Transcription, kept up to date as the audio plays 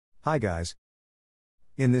Hi guys.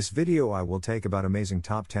 In this video I will take about amazing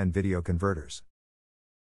top 10 video converters.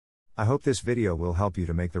 I hope this video will help you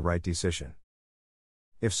to make the right decision.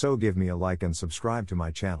 If so, give me a like and subscribe to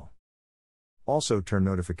my channel. Also turn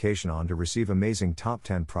notification on to receive amazing top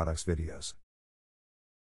 10 products videos.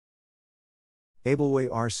 Ableway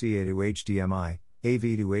RCA to HDMI, AV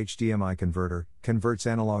to HDMI converter, converts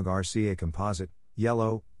analog RCA composite,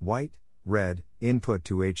 yellow, white, red, input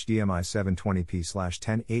to HDMI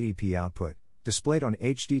 720p/1080p output, displayed on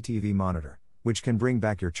HD TV monitor, which can bring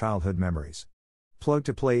back your childhood memories. Plug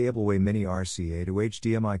to play Ableway Mini RCA to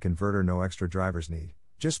HDMI converter, no extra drivers need,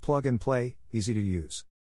 just plug and play, easy to use.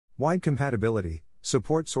 Wide compatibility,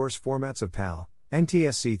 support source formats of PAL,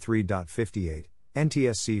 NTSC 3.58,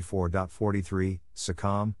 NTSC 4.43,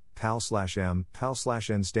 SACOM, PAL/M,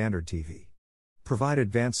 PAL/N standard TV. Provide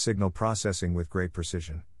advanced signal processing with great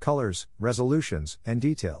precision, colors, resolutions, and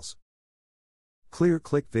details.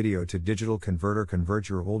 ClearClick video to digital converter, convert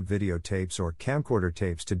your old video tapes or camcorder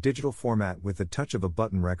tapes to digital format with the touch of a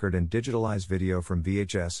button. Record and digitalize video from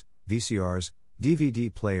VHS, VCRs,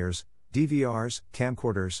 DVD players, DVRs,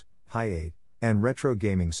 camcorders, hi-8, and retro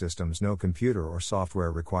gaming systems. No computer or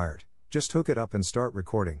software required. Just hook it up and start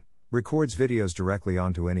recording. Records videos directly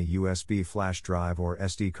onto any USB flash drive or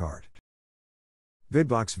SD card.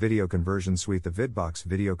 VIDBOX Video Conversion Suite. The VIDBOX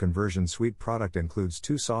Video Conversion Suite product includes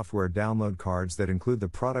 2 software download cards that include the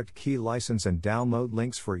product key, license, and download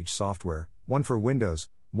links for each software, one for Windows,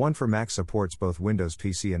 one for Mac. Supports both Windows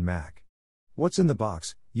PC and Mac. What's in the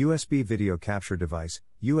box? USB video capture device,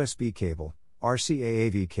 USB cable, RCA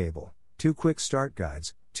AV cable, 2 quick start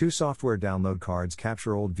guides, 2 software download cards.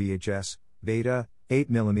 Capture old VHS, Beta,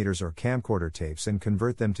 8mm or camcorder tapes and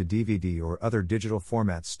convert them to DVD or other digital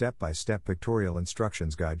formats. Step-by-step pictorial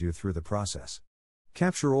instructions guide you through the process.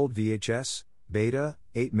 Capture old VHS, Beta,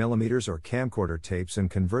 8mm or camcorder tapes and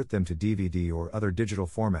convert them to DVD or other digital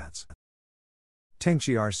formats.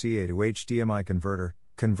 Jancane RCA to HDMI converter,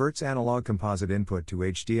 converts analog composite input to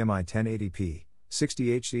HDMI 1080p,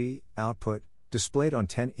 60Hz, output, displayed on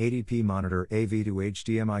 1080p monitor. AV to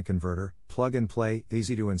HDMI converter, plug and play,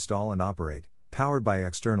 easy to install and operate. Powered by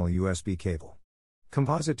external USB cable.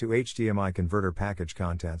 Composite to HDMI converter package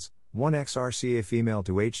contents: 1x RCA female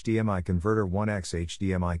to HDMI converter, 1x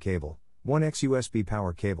HDMI cable, 1x USB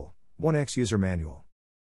power cable, 1x user manual.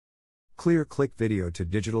 ClearClick video to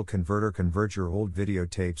digital converter, convert your old video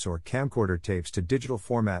tapes or camcorder tapes to digital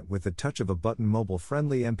format with the touch of a button.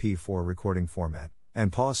 Mobile-friendly MP4 recording format,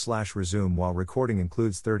 and pause/resume while recording.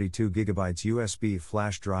 Includes 32GB USB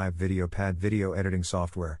flash drive, video pad, video editing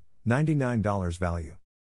software. $99 value.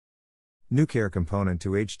 NuCare component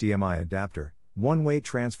to HDMI adapter, one-way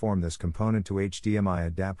transform. This component to HDMI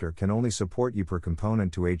adapter can only support UPR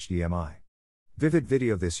component to HDMI. Vivid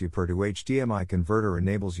video. This UPR to HDMI converter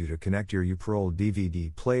enables you to connect your UPR old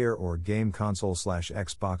DVD player or game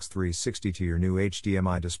console/Xbox 360 to your new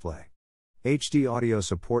HDMI display. HD audio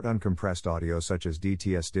support, uncompressed audio such as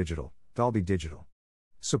DTS digital, Dolby Digital.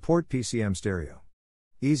 Support PCM stereo.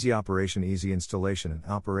 Easy operation, easy installation and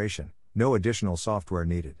operation, no additional software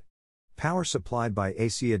needed. Power supplied by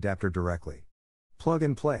AC adapter directly. Plug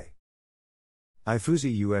and play.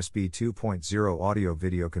 iFuzi USB 2.0 audio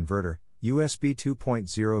video converter, USB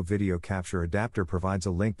 2.0 video capture adapter provides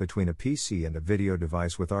a link between a PC and a video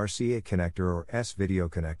device with RCA connector or S-video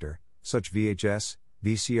connector, such VHS,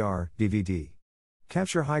 VCR, DVD.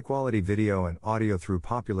 Capture high-quality video and audio through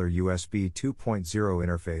popular USB 2.0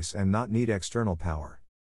 interface and not need external power.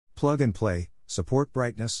 Plug and play, support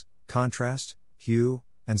brightness, contrast, hue,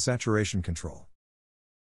 and saturation control.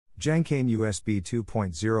 Jancane USB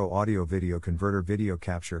 2.0 audio video converter, video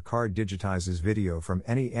capture card digitizes video from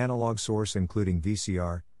any analog source including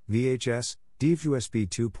VCR, VHS, DV. USB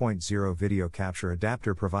 2.0 video capture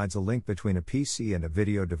adapter provides a link between a PC and a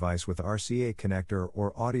video device with RCA connector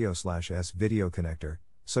or audio/S video connector,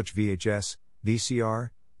 such VHS,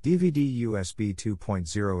 VCR, DVD. USB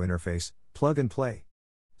 2.0 interface, plug and play.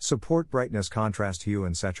 Support brightness, contrast, hue,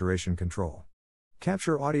 and saturation control.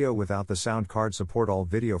 Capture audio without the sound card. Support all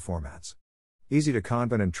video formats. Easy to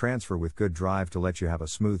convert and transfer with good drive to let you have a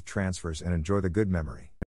smooth transfers and enjoy the good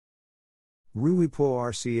memory. RuiPo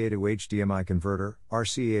RCA to HDMI converter,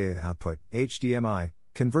 RCA output, HDMI,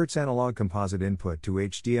 converts analog composite input to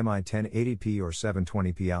HDMI 1080p or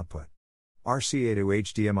 720p output. RCA to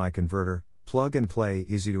HDMI converter, plug and play,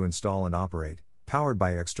 easy to install and operate, powered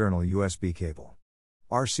by external USB cable.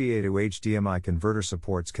 RCA to HDMI converter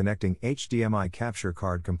supports connecting HDMI capture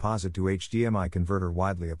card composite to HDMI converter,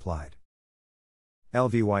 widely applied.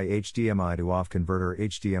 LVY HDMI to OFF converter,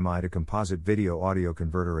 HDMI to composite video audio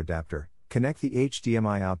converter adapter, Connect the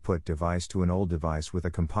HDMI output device to an old device with a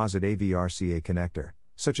composite AV RCA connector,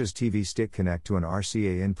 such as TV Stick Connect to an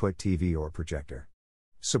RCA input TV or projector.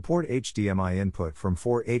 Support HDMI input from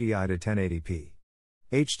 480i to 1080p.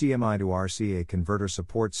 HDMI to RCA converter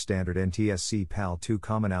supports standard NTSC PAL2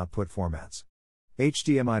 common output formats.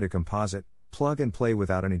 HDMI to composite, plug and play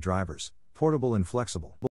without any drivers, portable and flexible.